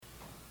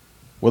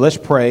Well, let's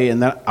pray,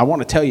 and then I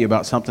want to tell you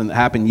about something that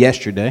happened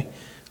yesterday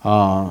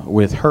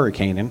with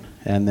hurricaning,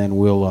 and then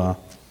we'll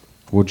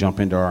jump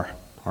into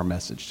our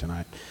message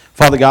tonight.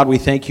 Father God, we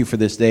thank you for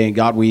this day, and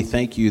God, we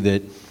thank you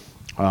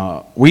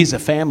that we as a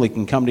family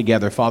can come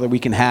together. Father, we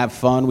can have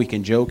fun, we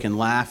can joke and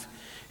laugh,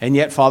 and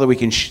yet, Father, we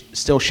can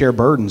still share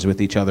burdens with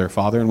each other,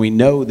 Father, and we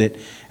know that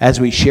as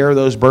we share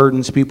those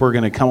burdens, people are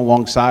going to come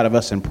alongside of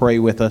us and pray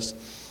with us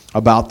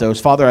about those.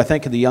 Father, I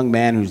think of the young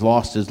man who's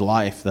lost his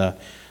life,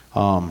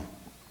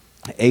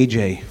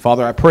 AJ.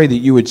 Father, I pray that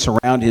you would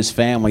surround his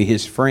family,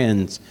 his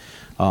friends.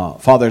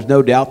 Father, there's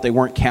no doubt they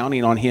weren't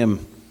counting on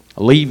him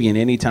leaving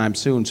anytime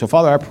soon. So,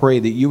 Father, I pray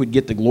that you would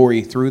get the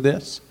glory through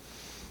this.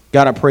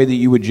 God, I pray that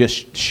you would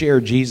just share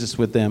Jesus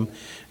with them.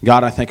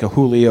 God, I think of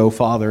Julio,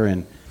 Father,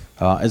 and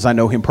as I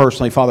know him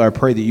personally, Father, I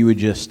pray that you would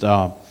just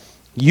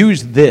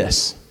use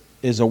this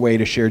as a way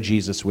to share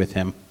Jesus with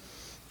him.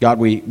 God,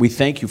 we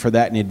thank you for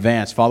that in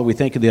advance. Father, we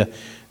think of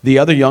the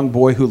other young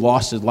boy who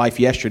lost his life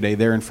yesterday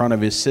there in front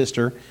of his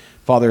sister.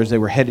 Father, as they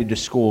were headed to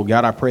school,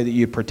 God, I pray that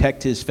you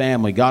protect his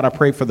family. God, I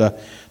pray for the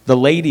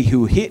lady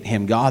who hit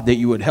him, God, that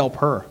you would help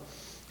her.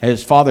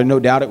 As Father, no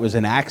doubt it was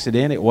an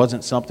accident. It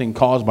wasn't something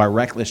caused by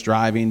reckless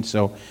driving.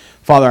 So,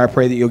 Father, I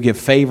pray that you'll give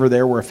favor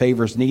there where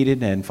favor is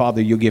needed. And,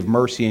 Father, you'll give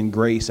mercy and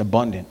grace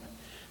abundant,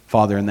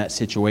 Father, in that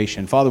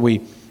situation. Father,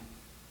 we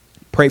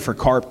pray for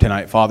Carp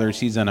tonight, Father, as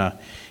he's in a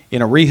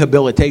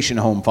rehabilitation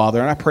home,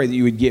 Father. And I pray that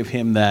you would give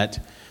him that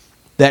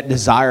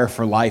desire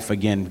for life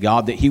again,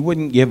 God, that he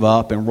wouldn't give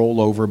up and roll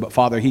over, but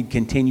Father, he'd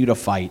continue to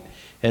fight,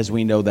 as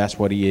we know that's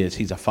what he is.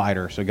 He's a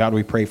fighter. So God,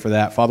 we pray for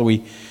that. Father, we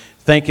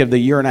think of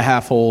the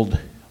 1.5-year-old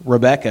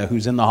Rebecca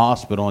who's in the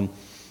hospital, and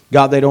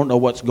God, they don't know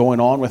what's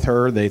going on with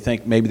her. They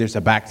think maybe there's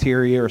a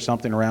bacteria or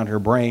something around her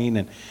brain.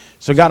 And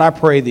so God, I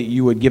pray that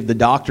you would give the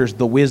doctors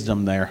the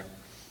wisdom there,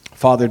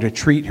 Father, to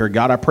treat her.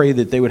 God, I pray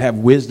that they would have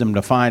wisdom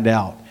to find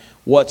out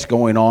what's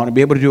going on and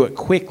be able to do it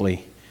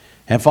quickly.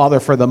 And Father,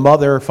 for the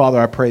mother, Father,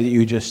 I pray that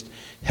you just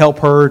help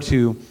her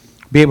to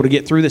be able to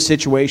get through the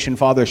situation.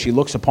 Father, she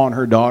looks upon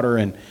her daughter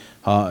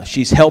and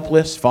she's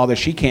helpless. Father,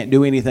 she can't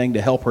do anything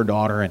to help her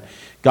daughter. And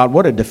God,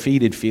 what a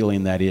defeated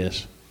feeling that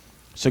is.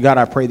 So God,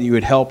 I pray that you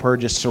would help her,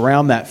 just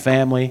surround that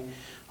family.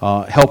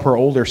 Help her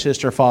older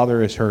sister,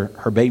 Father, as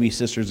her baby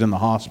sister's in the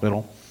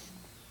hospital.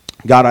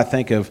 God, I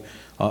think of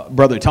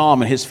Brother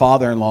Tom and his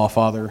father-in-law,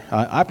 Father.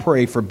 I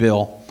pray for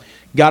Bill.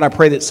 God, I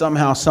pray that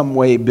somehow, some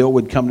way, Bill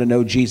would come to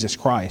know Jesus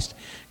Christ.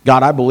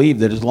 God, I believe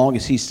that as long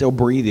as he's still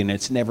breathing,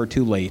 it's never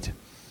too late.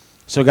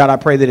 So God, I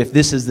pray that if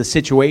this is the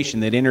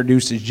situation that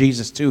introduces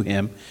Jesus to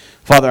him,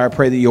 Father, I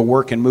pray that you'll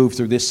work and move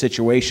through this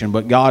situation.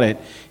 But God,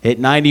 at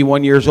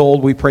 91 years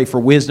old, we pray for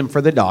wisdom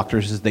for the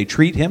doctors as they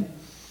treat him.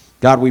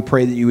 God, we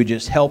pray that you would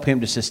just help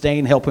him to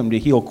sustain, help him to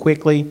heal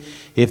quickly,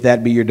 if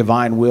that be your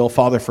divine will.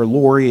 Father, for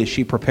Lori as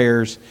she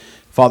prepares,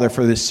 Father,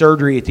 for this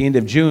surgery at the end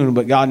of June,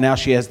 but God, now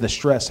she has the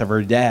stress of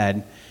her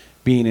dad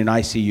being in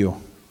ICU.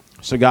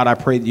 So God, I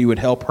pray that you would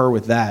help her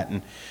with that.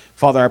 And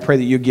Father, I pray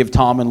that you give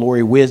Tom and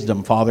Lori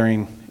wisdom, Father,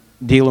 in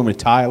dealing with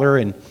Tyler.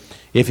 And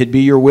if it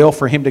be your will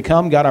for him to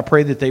come, God, I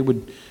pray that they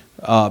would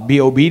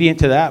be obedient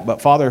to that. But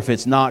Father, if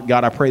it's not,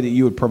 God, I pray that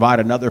you would provide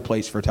another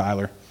place for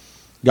Tyler.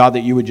 God,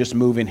 that you would just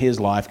move in his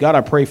life. God,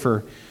 I pray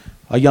for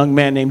a young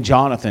man named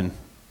Jonathan.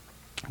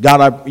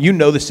 God, you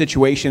know the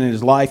situation in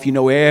his life. You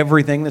know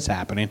everything that's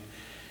happening.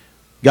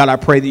 God, I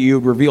pray that you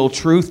would reveal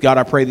truth. God,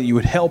 I pray that you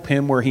would help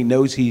him where he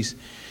knows he's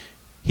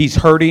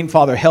hurting.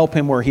 Father, help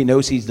him where he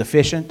knows he's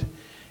deficient.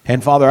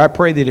 And Father, I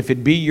pray that if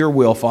it be your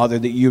will, Father,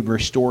 that you'd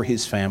restore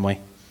his family.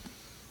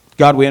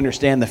 God, we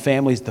understand the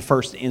family is the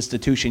first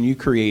institution you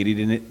created,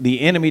 and the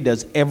enemy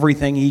does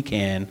everything he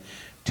can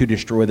to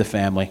destroy the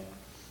family.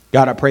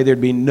 God, I pray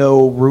there'd be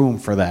no room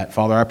for that.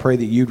 Father, I pray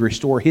that you'd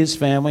restore his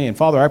family. And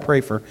Father, I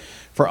pray for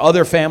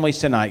other families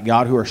tonight,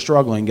 God, who are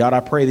struggling. God, I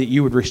pray that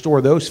you would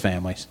restore those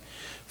families.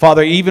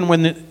 Father, even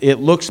when it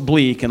looks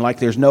bleak and like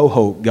there's no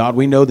hope, God,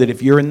 we know that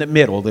if you're in the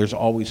middle, there's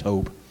always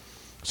hope.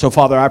 So,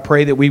 Father, I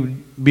pray that we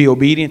would be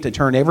obedient to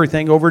turn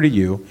everything over to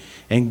you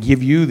and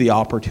give you the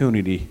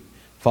opportunity,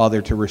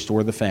 Father, to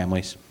restore the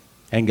families.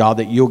 And, God,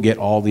 that you'll get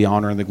all the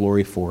honor and the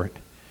glory for it.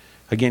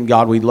 Again,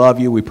 God, we love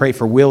you. We pray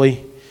for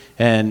Willie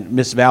and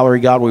Miss Valerie,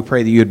 God. We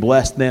pray that you'd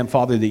bless them,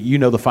 Father, that you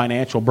know the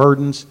financial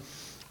burdens,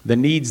 the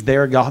needs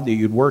there, God, that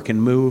you'd work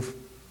and move.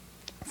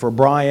 For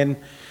Brian,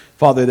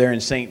 Father, there in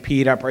St.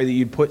 Pete, I pray that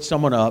you'd put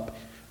someone up,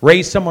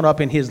 raise someone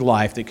up in his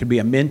life that could be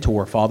a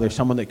mentor, Father,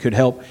 someone that could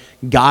help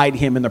guide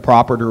him in the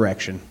proper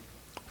direction.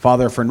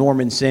 Father, for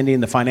Norman, Cindy,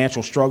 and the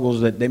financial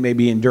struggles that they may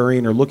be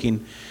enduring or looking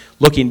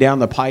down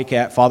the pike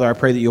at, Father, I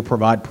pray that you'll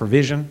provide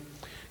provision.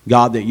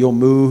 God, that you'll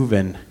move,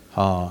 and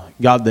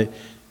God, that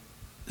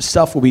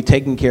stuff will be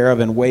taken care of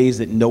in ways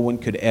that no one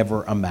could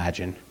ever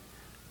imagine.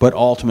 But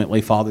ultimately,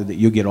 Father, that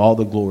you'll get all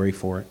the glory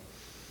for it.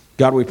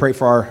 God, we pray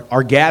for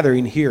our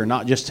gathering here,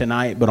 not just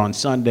tonight, but on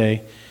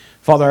Sunday.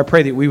 Father, I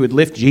pray that we would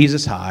lift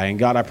Jesus high. And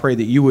God, I pray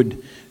that you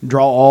would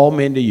draw all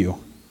men to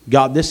you.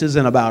 God, this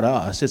isn't about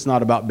us. It's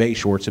not about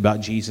Bayshore. It's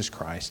about Jesus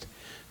Christ.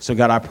 So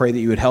God, I pray that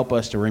you would help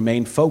us to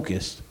remain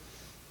focused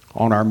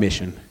on our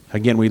mission.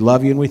 Again, we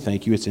love you and we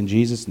thank you. It's in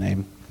Jesus'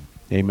 name.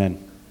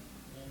 Amen.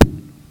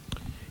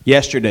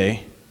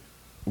 Yesterday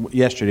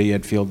you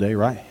had field day,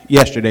 right?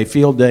 Yesterday,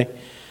 field day.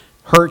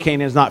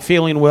 Hurricane is not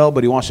feeling well,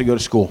 but he wants to go to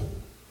school.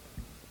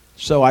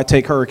 So I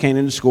take Hurricane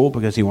into school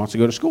because he wants to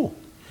go to school.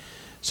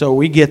 So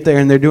we get there,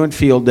 and they're doing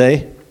field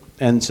day.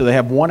 And so they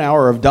have 1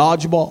 hour of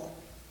dodgeball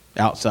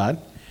outside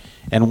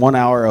and 1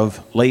 hour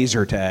of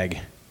laser tag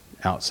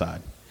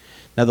outside.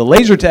 Now, the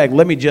laser tag,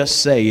 let me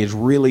just say, is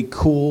really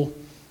cool.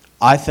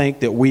 I think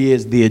that we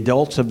as the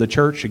adults of the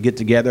church should get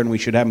together, and we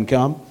should have them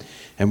come.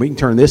 And we can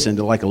turn this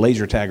into like a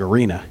laser tag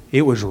arena.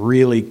 It was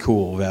really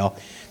cool, Val.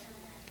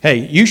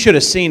 Hey, you should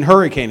have seen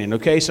Hurricaneing,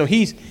 okay? So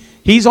he's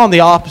on the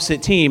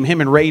opposite team.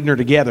 Him and Raiden are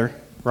together,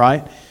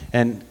 right?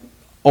 And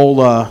old,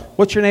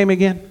 what's your name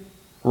again?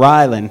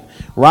 Rylan.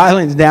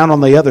 Rylan's down on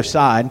the other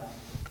side.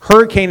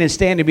 Hurricane is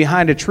standing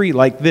behind a tree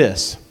like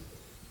this.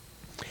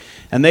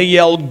 And they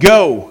yelled,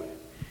 "Go!"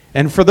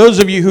 And for those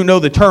of you who know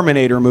the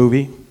Terminator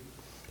movie,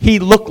 he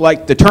looked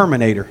like the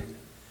Terminator.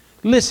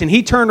 Listen,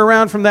 he turned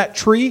around from that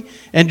tree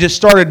and just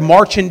started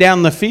marching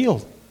down the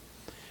field.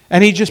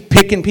 And he's just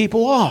picking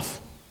people off.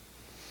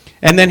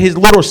 And then his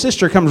little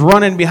sister comes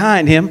running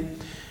behind him.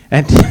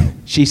 And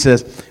she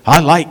says, "I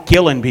like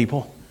killing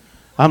people."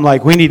 I'm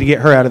like, we need to get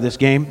her out of this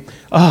game.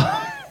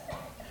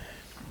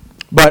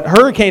 But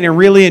Hurricane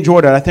really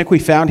enjoyed it. I think we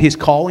found his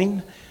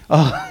calling.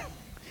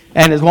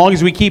 And as long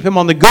as we keep him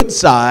on the good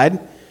side,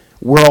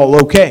 we're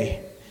all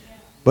okay.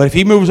 But if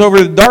he moves over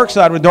to the dark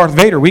side with Darth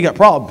Vader, we got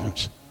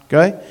problems.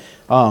 Okay?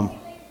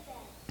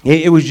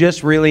 It was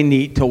just really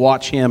neat to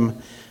watch him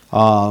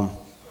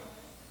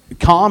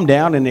calm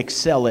down and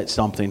excel at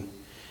something.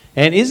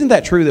 And isn't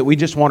that true that we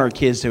just want our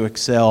kids to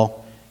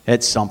excel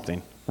at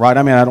something, right?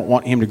 I mean, I don't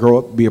want him to grow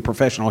up and be a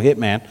professional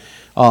hitman,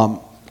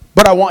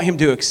 but I want him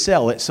to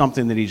excel at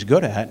something that he's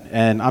good at.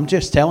 And I'm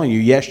just telling you,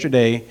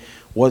 yesterday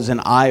was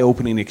an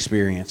eye-opening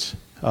experience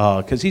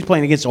because he's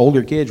playing against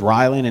older kids,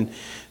 Rylan and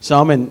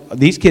some, and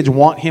these kids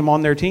want him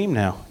on their team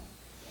now.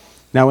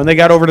 Now, when they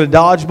got over to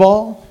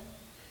dodgeball,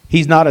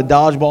 he's not a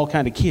dodgeball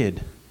kind of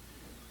kid,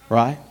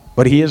 right?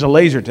 But he is a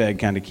laser tag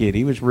kind of kid.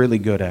 He was really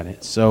good at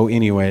it. So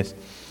anyways,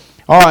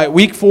 all right,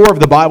 week 4 of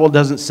the Bible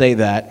doesn't say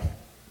that.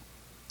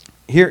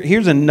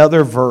 Here's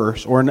another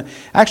verse, or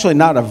actually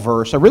not a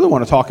verse. I really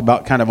want to talk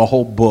about kind of a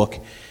whole book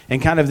and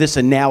kind of this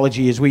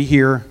analogy as we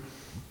hear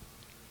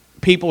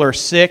people are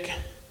sick,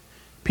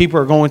 people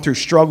are going through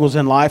struggles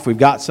in life. We've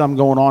got some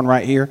going on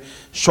right here,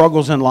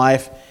 struggles in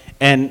life,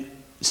 and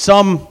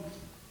some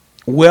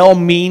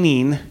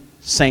well-meaning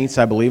saints,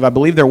 I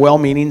believe they're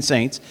well-meaning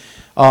saints,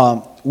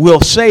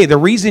 will say the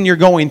reason you're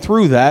going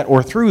through that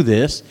or through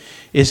this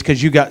is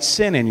because you got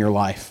sin in your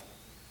life.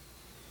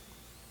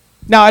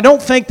 Now, I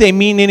don't think they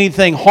mean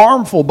anything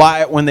harmful by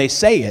it when they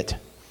say it,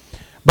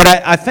 but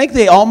I think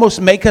they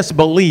almost make us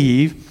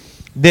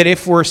believe that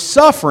if we're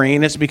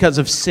suffering, it's because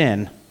of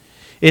sin.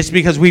 It's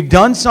because we've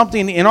done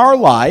something in our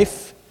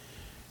life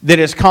that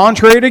is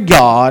contrary to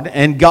God,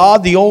 and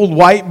God, the old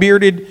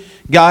white-bearded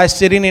guy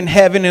sitting in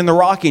heaven in the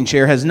rocking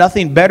chair, has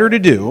nothing better to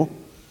do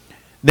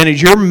than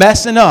as you're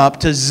messing up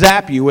to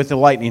zap you with a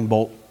lightning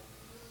bolt.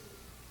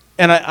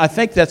 And I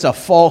think that's a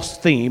false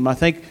theme. I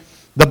think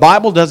the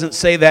Bible doesn't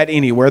say that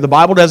anywhere. The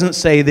Bible doesn't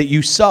say that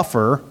you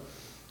suffer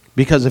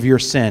because of your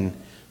sin.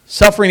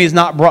 Suffering is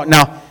not brought.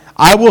 Now,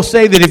 I will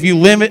say that if you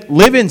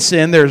live in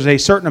sin, there's a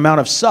certain amount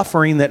of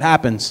suffering that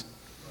happens.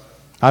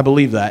 I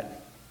believe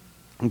that.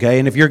 Okay,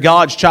 and if you're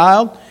God's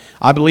child,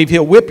 I believe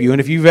He'll whip you. And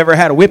if you've ever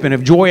had a whipping,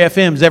 if Joy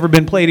FM's ever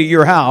been played at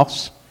your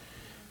house,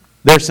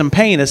 there's some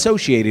pain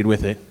associated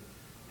with it.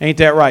 Ain't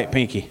that right,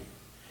 Pinky?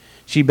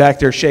 She back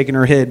there shaking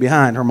her head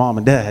behind her mom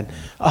and dad.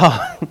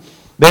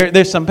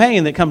 There's some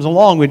pain that comes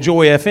along with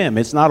Joy FM.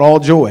 It's not all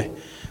joy.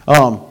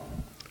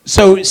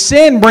 So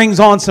sin brings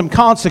on some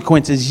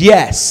consequences,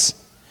 yes.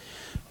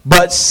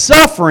 But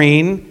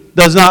suffering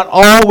does not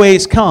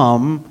always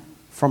come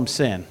from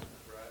sin.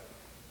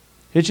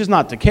 It's just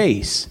not the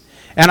case.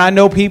 And I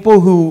know people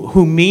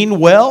who mean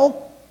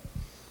well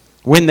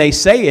when they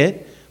say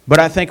it, but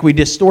I think we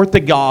distort the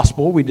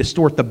gospel, we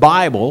distort the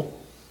Bible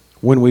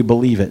when we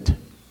believe it.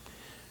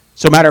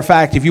 So matter of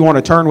fact, if you want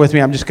to turn with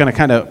me, I'm just going to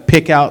kind of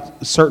pick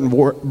out certain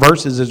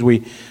verses as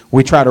we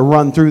try to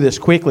run through this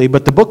quickly.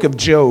 But the book of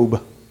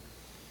Job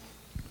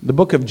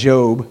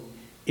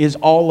is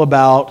all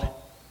about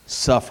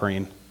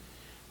suffering,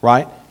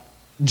 right?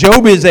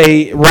 Job is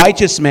a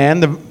righteous man.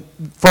 The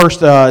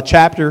first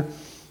chapter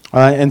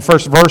and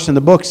first verse in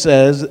the book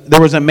says, there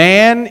was a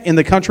man in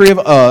the country of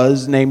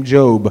Uz named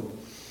Job.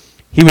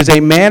 He was a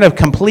man of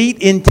complete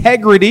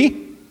integrity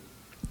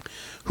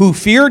who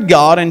feared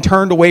God and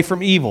turned away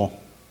from evil.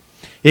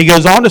 He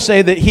goes on to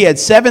say that he had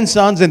 7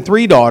 sons and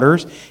 3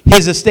 daughters.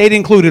 His estate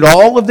included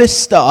all of this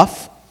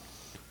stuff.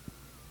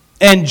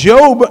 And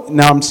Job,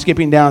 now I'm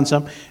skipping down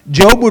some,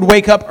 Job would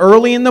wake up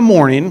early in the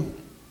morning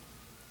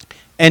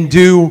and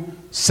do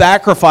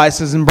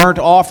sacrifices and burnt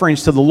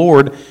offerings to the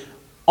Lord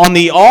on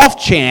the off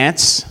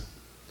chance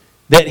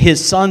that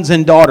his sons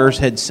and daughters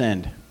had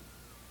sinned.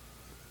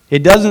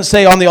 It doesn't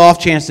say on the off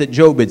chance that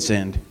Job had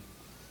sinned.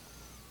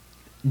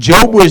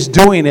 Job was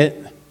doing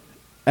it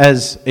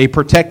as a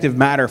protective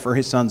matter for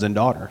his sons and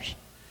daughters.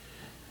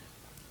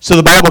 So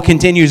the Bible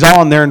continues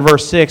on there in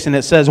verse 6, and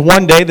it says,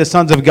 "One day the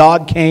sons of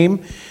God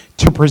came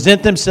to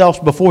present themselves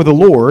before the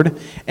Lord,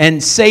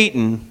 and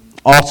Satan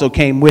also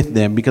came with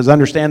them." Because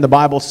understand, the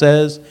Bible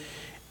says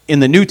in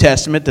the New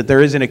Testament that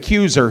there is an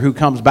accuser who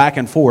comes back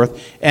and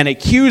forth and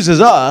accuses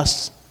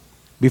us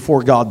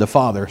before God the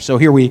Father. So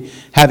here we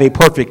have a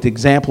perfect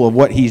example of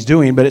what he's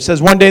doing. But it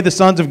says, "One day the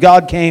sons of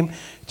God came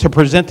to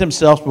present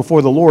themselves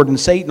before the Lord, and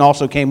Satan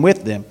also came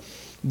with them.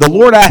 The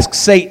Lord asked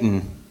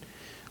Satan,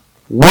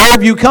 'Where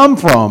have you come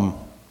from?'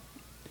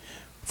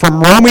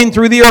 'From roaming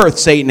through the earth,'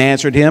 Satan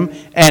answered him,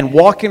 'and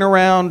walking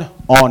around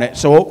on it.'"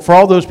 So for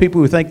all those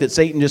people who think that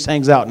Satan just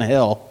hangs out in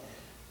hell,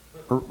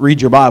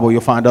 read your Bible,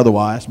 you'll find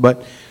otherwise.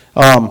 But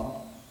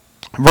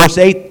verse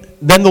 8,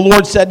 "Then the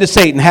Lord said to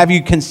Satan, 'Have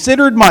you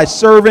considered my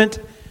servant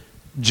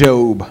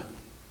Job?'"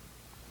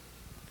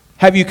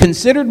 Have you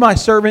considered my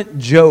servant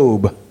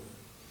Job?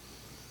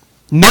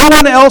 "No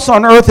one else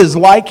on earth is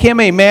like him,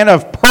 a man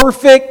of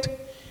perfect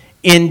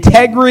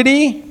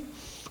integrity,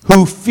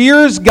 who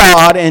fears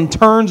God and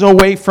turns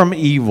away from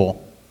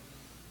evil."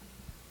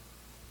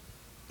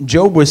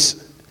 Job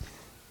was,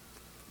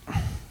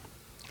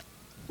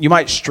 you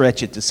might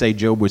stretch it to say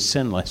Job was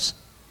sinless.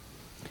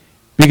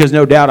 Because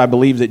no doubt I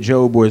believe that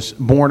Job was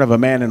born of a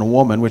man and a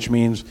woman, which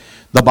means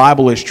the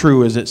Bible is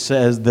true as it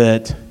says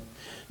that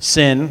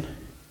sin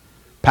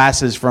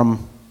passes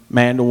from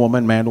man to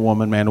woman, man to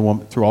woman, man to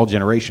woman, through all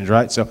generations,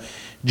 right? So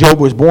Job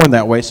was born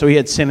that way, so he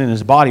had sin in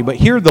his body. But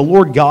here the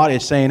Lord God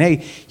is saying,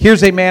 hey,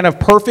 here's a man of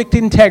perfect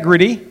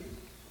integrity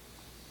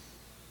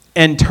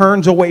and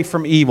turns away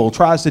from evil,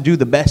 tries to do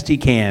the best he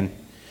can,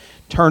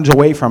 turns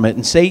away from it.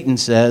 And Satan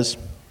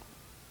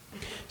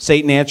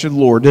answered the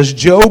Lord, "Does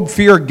Job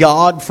fear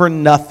God for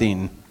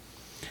nothing?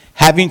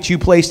 Having you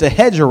placed a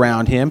hedge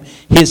around him,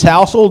 his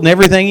household and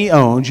everything he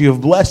owns, you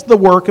have blessed the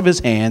work of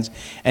his hands,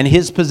 and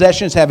his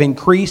possessions have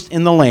increased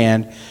in the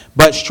land.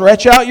 But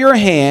stretch out your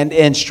hand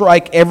and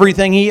strike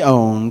everything he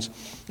owns,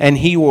 and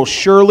he will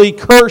surely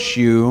curse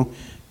you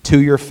to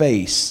your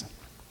face."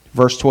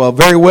 Verse 12,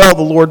 "Very well,"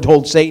 the Lord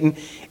told Satan,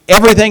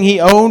 "everything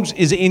he owns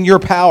is in your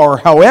power.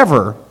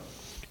 However,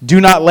 do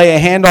not lay a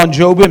hand on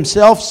Job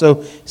himself."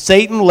 So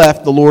Satan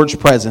left the Lord's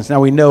presence. Now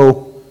we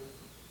know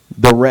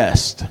the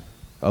rest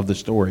of the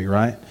story,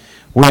 right?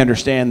 We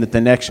understand that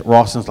the next,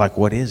 Rawson's like,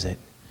 what is it?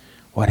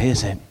 What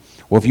is it?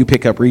 Well, if you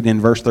pick up reading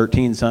in verse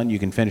 13, son, you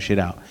can finish it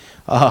out.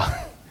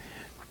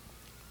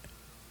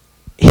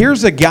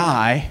 Here's a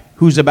guy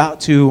who's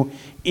about to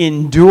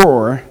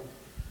endure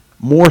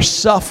more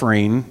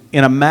suffering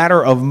in a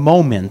matter of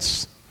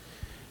moments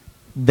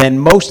than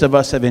most of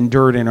us have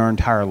endured in our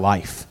entire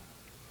life.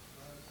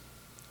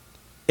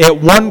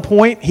 At one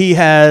point, he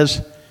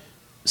has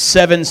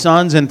 7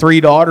 sons and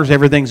 3 daughters.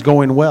 Everything's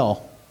going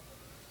well.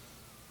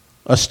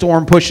 A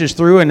storm pushes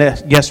through,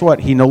 and guess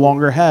what? He no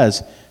longer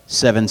has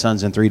 7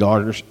 sons and 3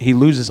 daughters. He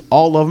loses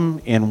all of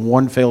them in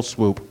one fell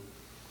swoop.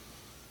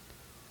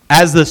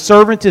 As the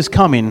servant is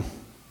coming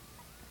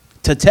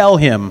to tell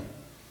him,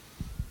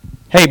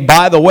 hey,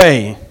 by the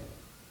way,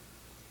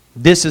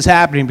 this is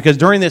happening, because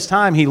during this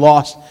time he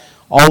lost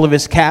all of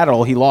his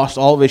cattle, he lost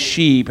all of his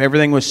sheep,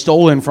 everything was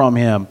stolen from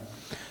him.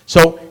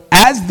 So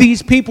as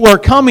these people are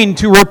coming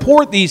to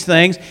report these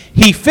things,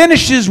 he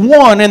finishes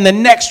one and the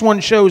next one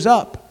shows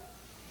up.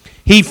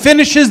 He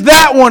finishes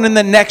that one and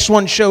the next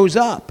one shows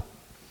up.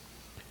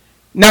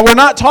 Now, we're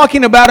not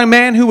talking about a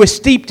man who was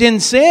steeped in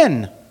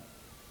sin.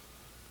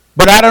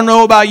 But I don't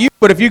know about you,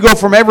 but if you go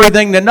from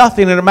everything to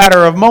nothing in a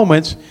matter of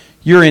moments,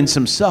 you're in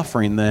some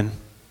suffering then.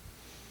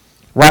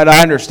 Right?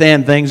 I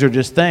understand things are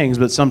just things,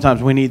 but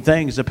sometimes we need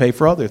things to pay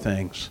for other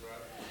things.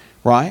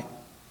 Right?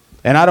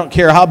 And I don't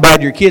care how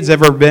bad your kids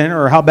ever been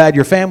or how bad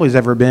your family's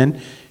ever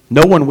been.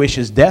 No one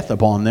wishes death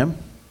upon them.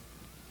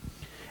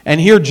 And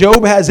here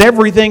Job has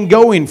everything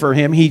going for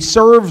him. He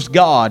serves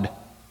God.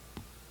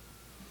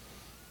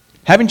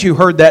 Haven't you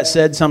heard that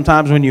said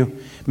sometimes when you,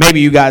 maybe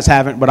you guys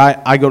haven't, but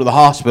I go to the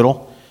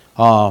hospital.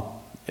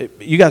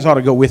 You guys ought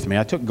to go with me.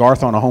 I took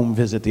Garth on a home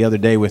visit the other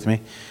day with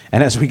me.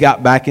 And as we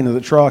got back into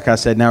the truck, I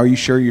said, now are you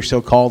sure you're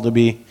so called to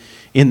be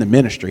in the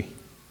ministry?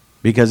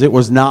 Because it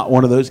was not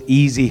one of those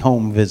easy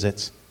home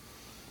visits.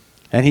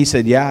 And he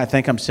said, yeah, I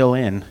think I'm still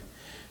in.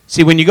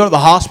 See, when you go to the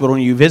hospital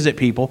and you visit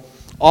people,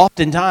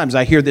 oftentimes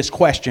I hear this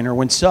question, or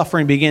when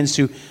suffering begins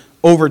to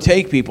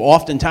overtake people,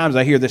 oftentimes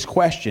I hear this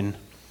question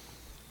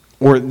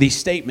or these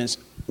statements,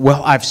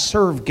 well, I've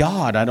served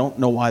God. I don't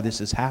know why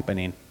this is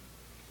happening.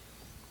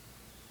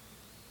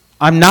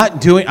 I'm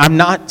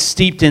not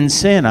steeped in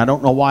sin. I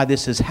don't know why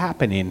this is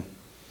happening.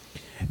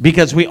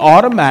 Because we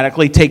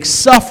automatically take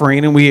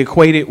suffering and we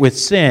equate it with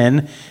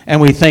sin and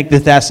we think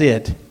that that's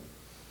it.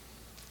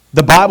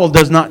 The Bible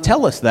does not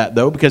tell us that,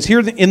 though, because here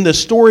in the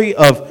story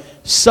of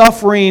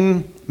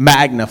suffering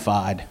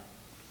magnified,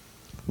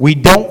 we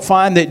don't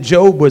find that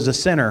Job was a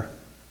sinner.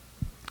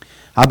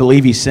 I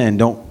believe he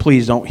sinned.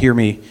 Please don't hear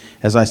me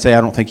as I say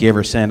I don't think he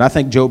ever sinned. I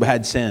think Job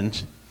had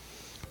sins.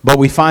 But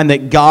we find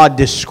that God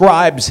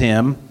describes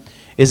him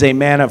is a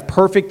man of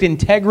perfect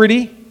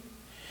integrity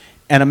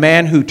and a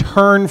man who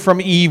turned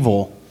from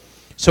evil.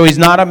 So he's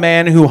not a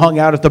man who hung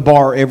out at the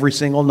bar every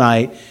single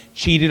night,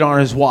 cheated on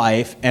his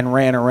wife, and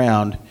ran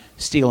around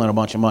stealing a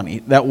bunch of money.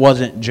 That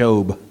wasn't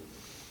Job.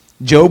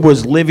 Job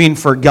was living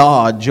for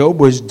God.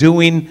 Job was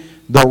doing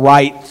the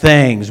right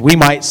things. We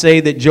might say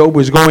that Job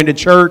was going to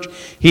church.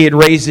 He had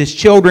raised his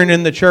children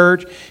in the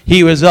church.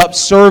 He was up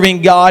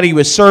serving God. He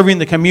was serving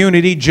the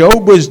community.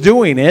 Job was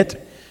doing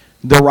it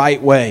the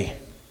right way.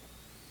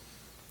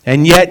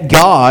 And yet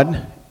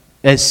God,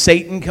 as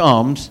Satan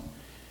comes,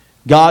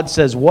 God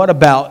says, what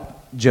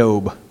about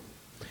Job?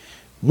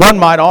 One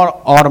might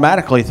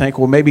automatically think,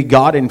 well, maybe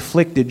God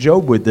inflicted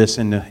Job with this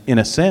in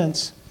a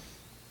sense.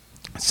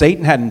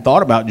 Satan hadn't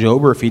thought about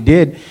Job, or if he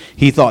did,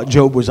 he thought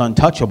Job was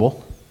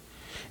untouchable.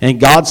 And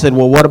God said,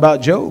 well, what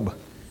about Job?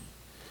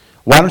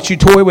 Why don't you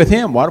toy with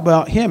him? What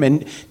about him?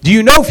 And do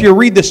you know, if you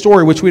read the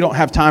story, which we don't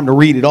have time to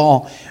read it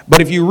all, but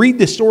if you read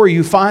the story,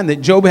 you find that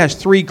Job has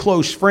 3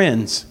 close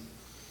friends,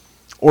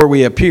 or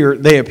they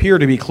appear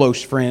to be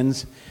close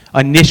friends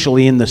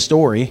initially in the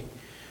story.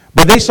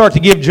 But they start to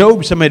give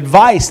Job some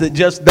advice that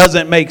just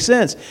doesn't make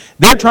sense.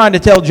 They're trying to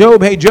tell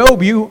Job, hey,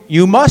 Job,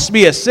 you must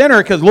be a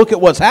sinner because look at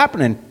what's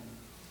happening.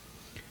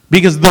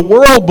 Because the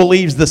world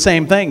believes the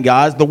same thing,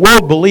 guys. The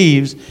world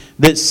believes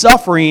that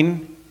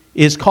suffering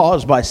is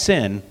caused by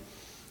sin.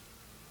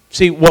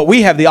 See, what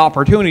we have the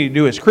opportunity to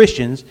do as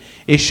Christians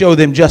is show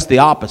them just the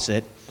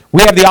opposite.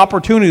 We have the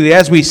opportunity,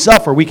 as we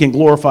suffer, we can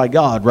glorify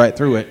God right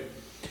through it.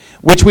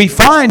 Which we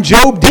find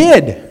Job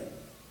did.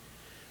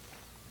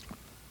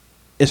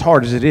 As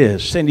hard as it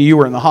is. Cindy, you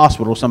were in the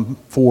hospital some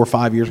 4 or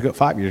 5 years ago.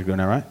 5 years ago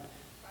now, right?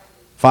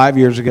 5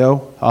 years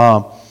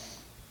ago.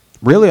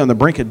 Really on the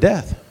brink of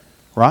death,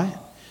 right?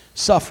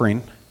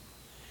 Suffering.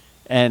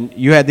 And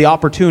you had the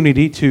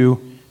opportunity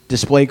to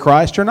display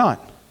Christ or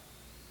not.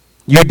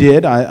 You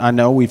did, I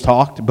know, we've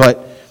talked,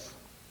 but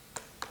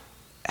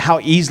how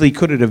easily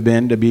could it have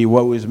been to be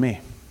woe is me?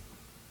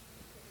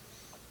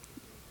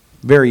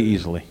 Very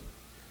easily.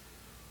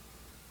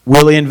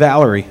 Willie and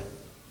Valerie,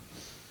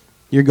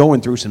 you're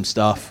going through some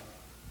stuff.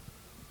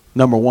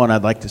 Number one,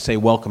 I'd like to say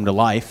welcome to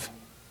life,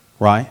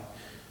 right?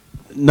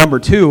 Number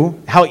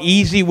two, how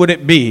easy would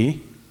it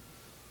be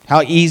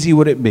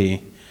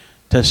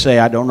to say,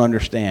 I don't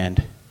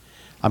understand.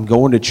 I'm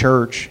going to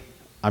church.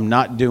 I'm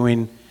not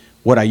doing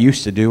what I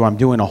used to do. I'm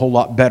doing a whole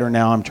lot better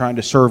now. I'm trying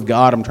to serve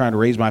God. I'm trying to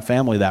raise my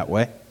family that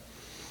way.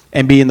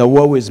 And be in the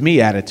woe is me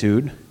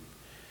attitude.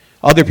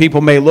 Other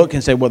people may look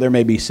and say, well, there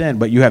may be sin,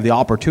 but you have the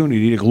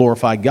opportunity to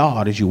glorify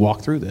God as you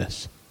walk through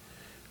this.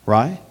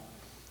 Right?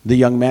 The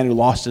young man who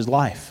lost his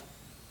life.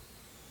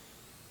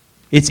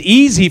 It's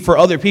easy for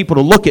other people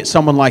to look at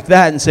someone like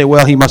that and say,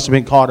 well, he must have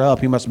been caught up.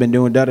 He must have been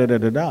doing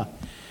da-da-da-da-da.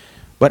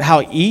 But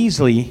how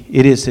easily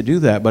it is to do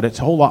that. But it's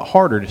a whole lot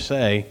harder to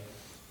say,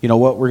 you know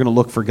what, we're going to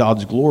look for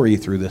God's glory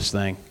through this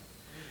thing.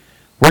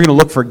 We're going to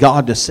look for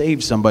God to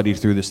save somebody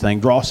through this thing.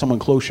 Draw someone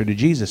closer to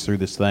Jesus through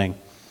this thing.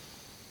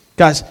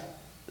 Guys,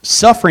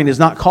 suffering is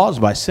not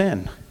caused by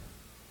sin.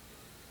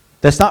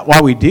 That's not why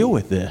we deal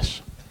with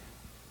this.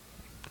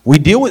 We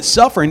deal with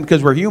suffering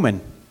because we're human.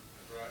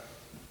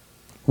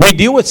 We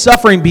deal with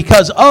suffering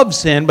because of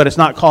sin, but it's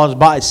not caused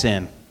by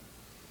sin.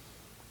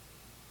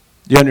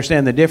 Do you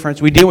understand the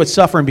difference? We deal with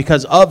suffering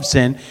because of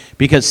sin,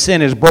 because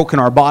sin has broken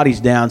our bodies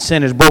down,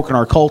 sin has broken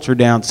our culture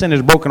down, sin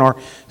has broken our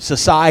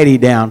society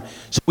down.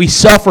 So we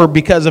suffer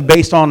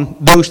based on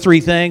those 3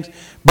 things,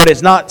 but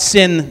it's not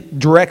sin,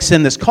 direct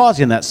sin that's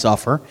causing that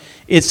suffer.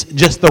 It's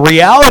just the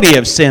reality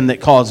of sin that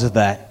causes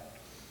that.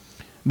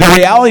 The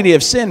reality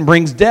of sin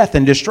brings death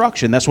and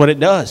destruction. That's what it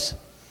does.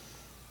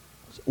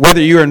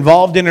 Whether you're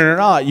involved in it or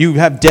not, you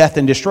have death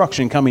and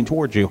destruction coming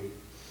towards you.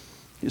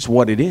 It's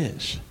what it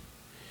is.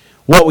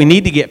 What we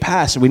need to get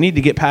past,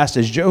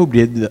 as Job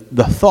did,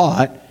 the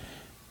thought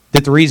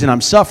that the reason I'm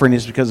suffering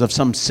is because of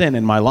some sin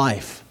in my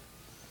life.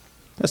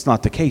 That's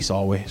not the case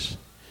always.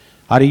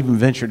 I'd even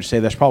venture to say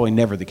that's probably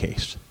never the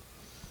case.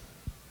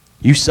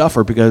 You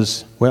suffer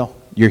because, well,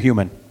 you're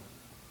human.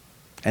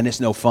 And it's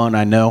no fun,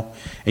 I know.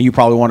 And you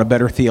probably want a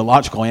better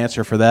theological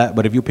answer for that.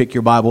 But if you pick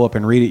your Bible up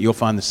and read it, you'll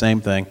find the same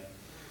thing.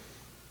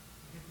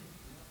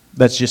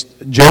 That's just,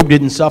 Job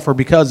didn't suffer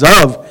because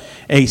of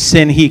a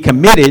sin he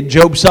committed.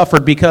 Job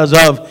suffered because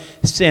of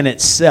sin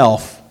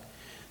itself.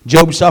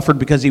 Job suffered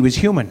because he was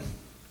human.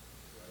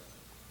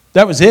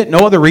 That was it,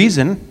 no other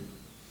reason.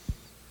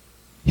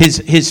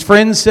 His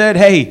friends said,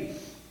 hey,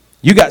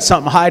 you got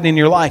something hiding in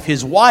your life.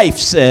 His wife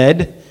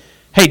said,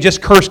 hey,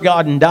 just curse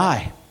God and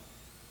die.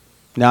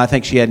 Now, I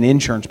think she had an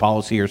insurance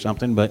policy or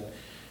something, but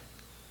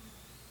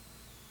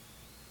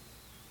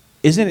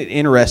isn't it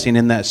interesting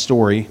in that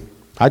story?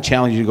 I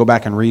challenge you to go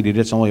back and read it.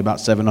 It's only about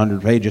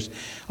 700 pages.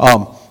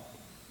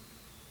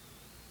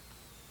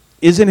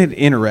 Isn't it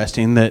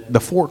interesting that the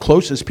 4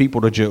 closest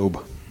people to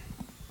Job,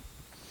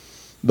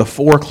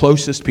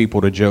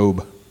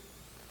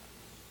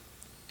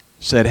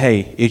 said,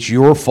 hey, it's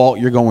your fault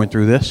you're going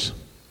through this.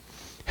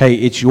 Hey,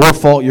 it's your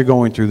fault you're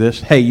going through this.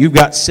 Hey, you've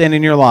got sin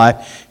in your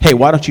life. Hey,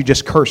 why don't you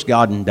just curse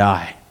God and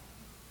die?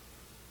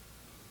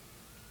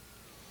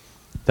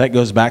 That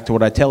goes back to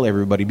what I tell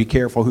everybody. Be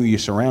careful who you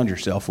surround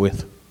yourself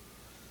with.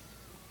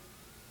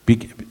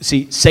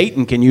 See,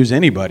 Satan can use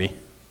anybody.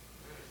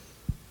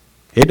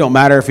 It don't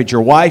matter if it's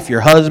your wife,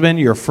 your husband,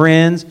 your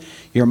friends,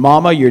 your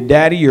mama, your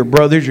daddy, your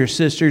brothers, your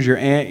sisters, your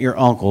aunt, your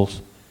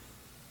uncles,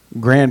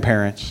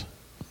 grandparents.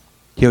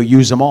 He'll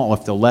use them all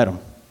if they'll let him.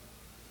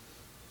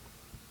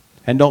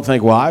 And don't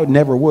think, well, I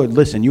never would.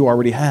 Listen, you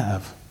already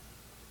have.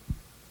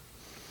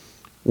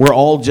 We're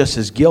all just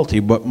as guilty,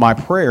 but my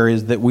prayer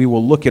is that we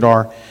will look at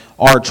our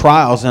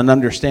trials and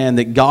understand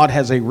that God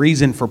has a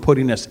reason for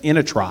putting us in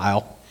a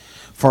trial,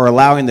 for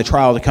allowing the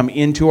trial to come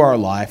into our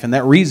life. And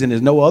that reason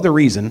is no other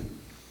reason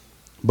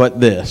but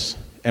this.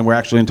 And we're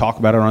actually going to talk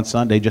about it on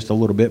Sunday just a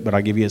little bit, but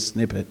I'll give you a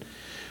snippet.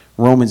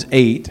 Romans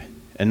 8,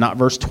 and not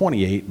verse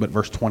 28, but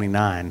verse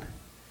 29.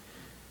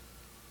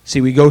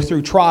 See, we go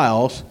through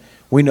trials.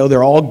 We know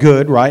they're all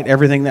good, right?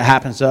 Everything that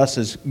happens to us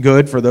is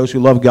good for those who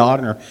love God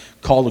and are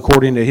called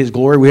according to His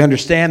glory. We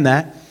understand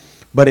that,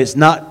 but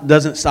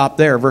doesn't stop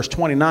there. Verse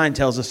 29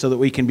 tells us so that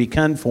we can be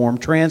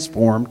transformed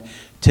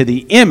to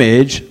the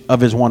image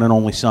of His one and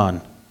only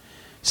Son.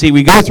 See,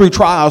 we go through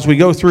trials, we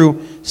go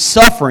through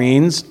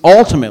sufferings,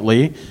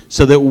 ultimately,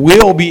 so that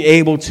we'll be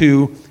able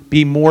to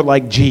be more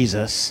like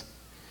Jesus.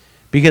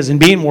 Because in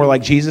being more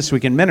like Jesus, we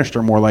can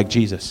minister more like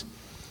Jesus.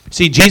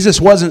 See,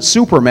 Jesus wasn't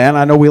Superman.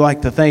 I know we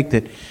like to think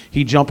that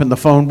he'd jump in the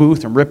phone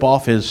booth and rip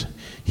off his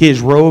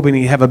robe and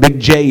he'd have a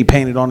big J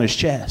painted on his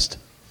chest.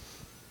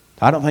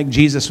 I don't think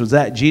Jesus was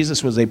that.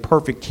 Jesus was a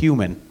perfect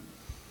human.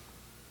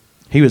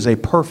 He was a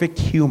perfect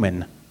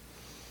human.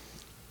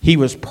 He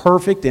was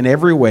perfect in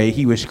every way.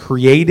 He was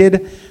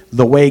created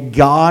the way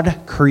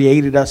God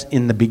created us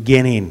in the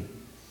beginning.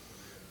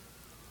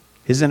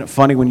 Isn't it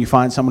funny when you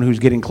find someone who's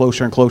getting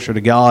closer and closer to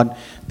God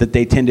that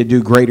they tend to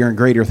do greater and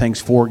greater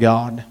things for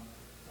God?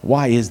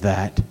 Why is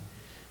that?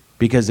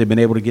 Because they've been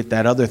able to get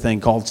that other thing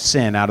called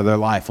sin out of their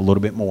life a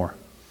little bit more.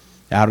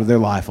 Out of their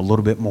life a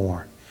little bit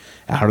more.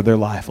 Out of their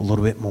life a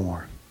little bit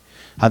more.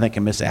 I think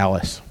of Miss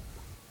Alice.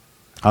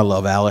 I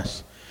love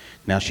Alice.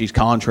 Now she's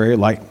contrary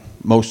like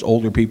most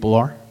older people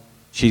are.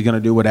 She's going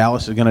to do what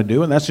Alice is going to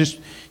do, and that's just,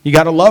 you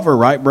got to love her,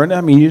 right, Brenda?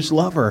 I mean, you just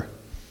love her.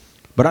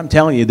 But I'm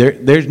telling you,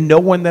 there's no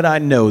one that I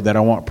know that I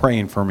want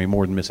praying for me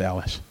more than Miss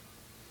Alice.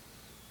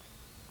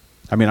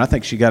 I mean, I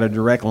think she got a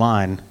direct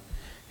line.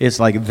 It's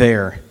like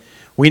there.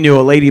 We knew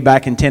a lady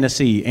back in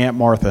Tennessee, Aunt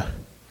Martha.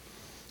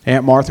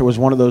 Aunt Martha was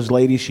one of those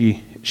ladies.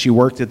 She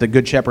worked at the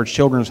Good Shepherd's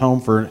Children's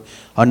Home for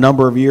a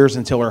number of years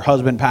until her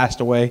husband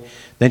passed away.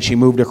 Then she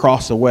moved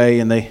across the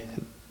way, and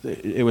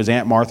it was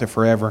Aunt Martha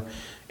forever.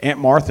 Aunt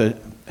Martha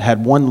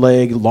had one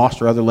leg, lost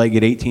her other leg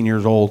at 18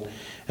 years old,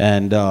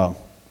 and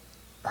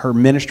her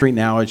ministry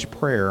now is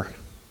prayer.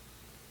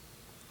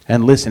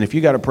 And listen, if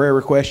you got a prayer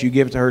request, you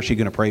give it to her, she's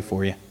going to pray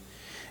for you.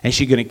 And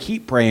she's going to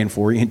keep praying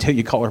for you until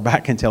you call her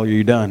back and tell her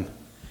you're done.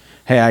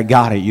 Hey, I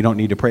got it. You don't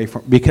need to pray for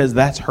me. Because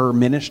that's her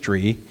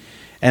ministry.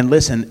 And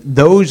listen,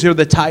 those are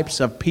the types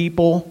of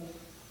people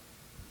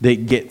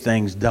that get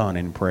things done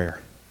in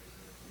prayer.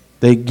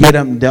 They get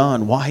them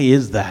done. Why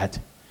is that?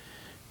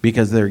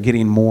 Because they're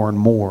getting more and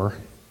more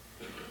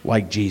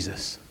like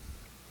Jesus.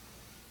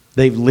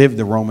 They've lived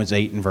the Romans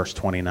 8 and verse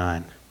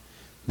 29.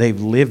 They've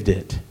lived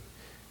it.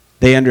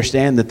 They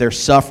understand that their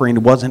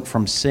suffering wasn't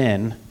from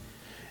sin,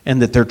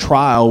 and that their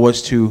trial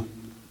was to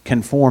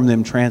conform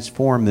them,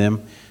 transform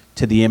them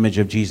to the image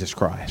of Jesus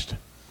Christ.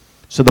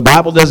 So the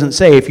Bible doesn't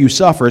say if you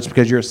suffer, it's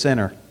because you're a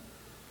sinner,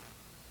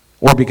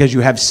 or because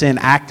you have sin,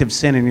 active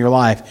sin in your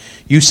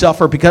life. You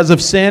suffer because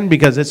of sin,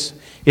 because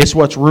it's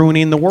what's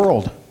ruining the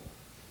world.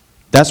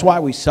 That's why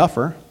we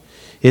suffer.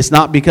 It's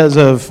not because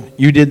of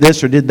you did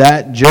this or did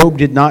that. Job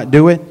did not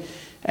do it.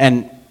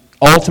 And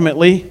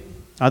ultimately,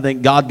 I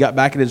think God got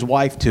back at his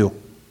wife too.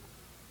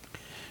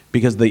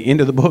 Because the end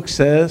of the book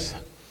says,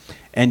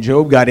 and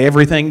Job got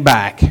everything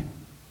back.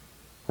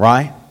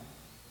 Right?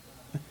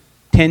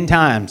 10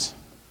 times.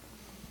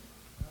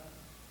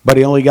 But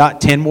he only got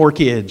 10 more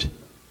kids.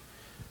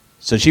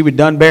 So she was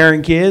done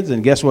bearing kids,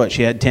 and guess what?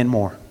 She had 10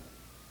 more.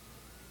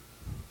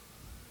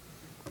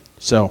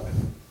 So,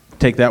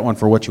 take that one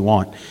for what you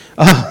want.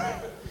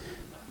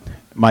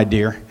 My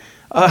dear.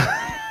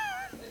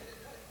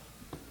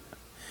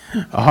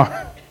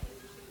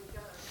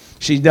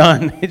 She's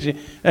done.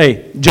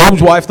 Hey,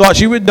 Job's wife thought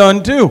she was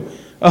done too.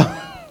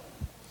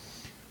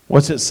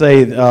 What's it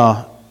say?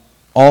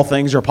 All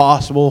things are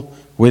possible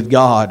with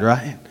God,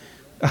 right?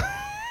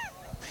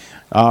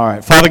 All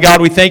right. Father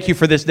God, we thank you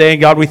for this day.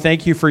 And God, we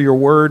thank you for your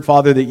word,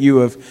 Father, that you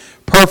have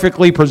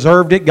perfectly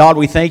preserved it. God,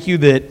 we thank you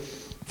that,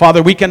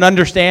 Father, we can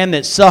understand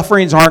that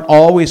sufferings aren't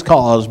always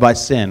caused by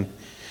sin.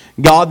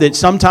 God, that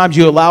sometimes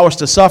you allow us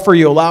to suffer,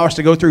 you allow us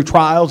to go through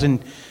trials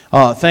and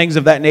things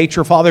of that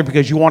nature, Father,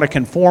 because you want to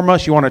conform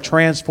us, you want to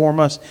transform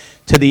us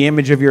to the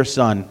image of your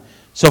Son.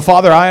 So,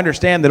 Father, I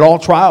understand that all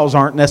trials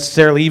aren't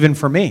necessarily even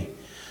for me.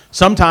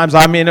 Sometimes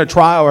I'm in a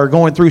trial or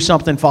going through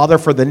something, Father,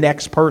 for the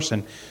next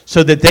person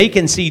so that they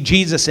can see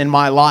Jesus in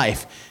my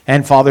life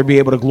and, Father, be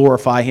able to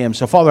glorify Him.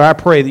 So, Father, I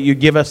pray that you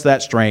give us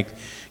that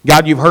strength.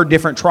 God, you've heard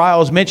different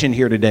trials mentioned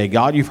here today.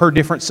 God, you've heard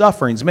different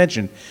sufferings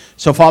mentioned.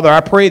 So, Father,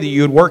 I pray that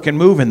you would work and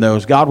move in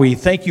those. God, we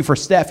thank you for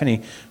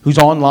Stephanie, who's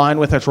online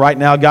with us right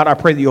now. God, I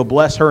pray that you'll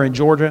bless her in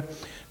Georgia.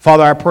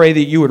 Father, I pray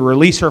that you would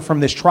release her from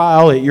this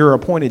trial at your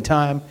appointed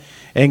time.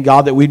 And,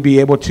 God, that we'd be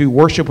able to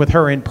worship with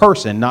her in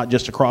person, not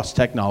just across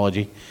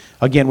technology.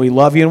 Again, we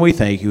love you and we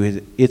thank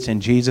you. It's in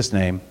Jesus'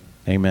 name.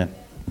 Amen.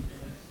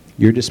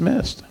 You're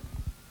dismissed.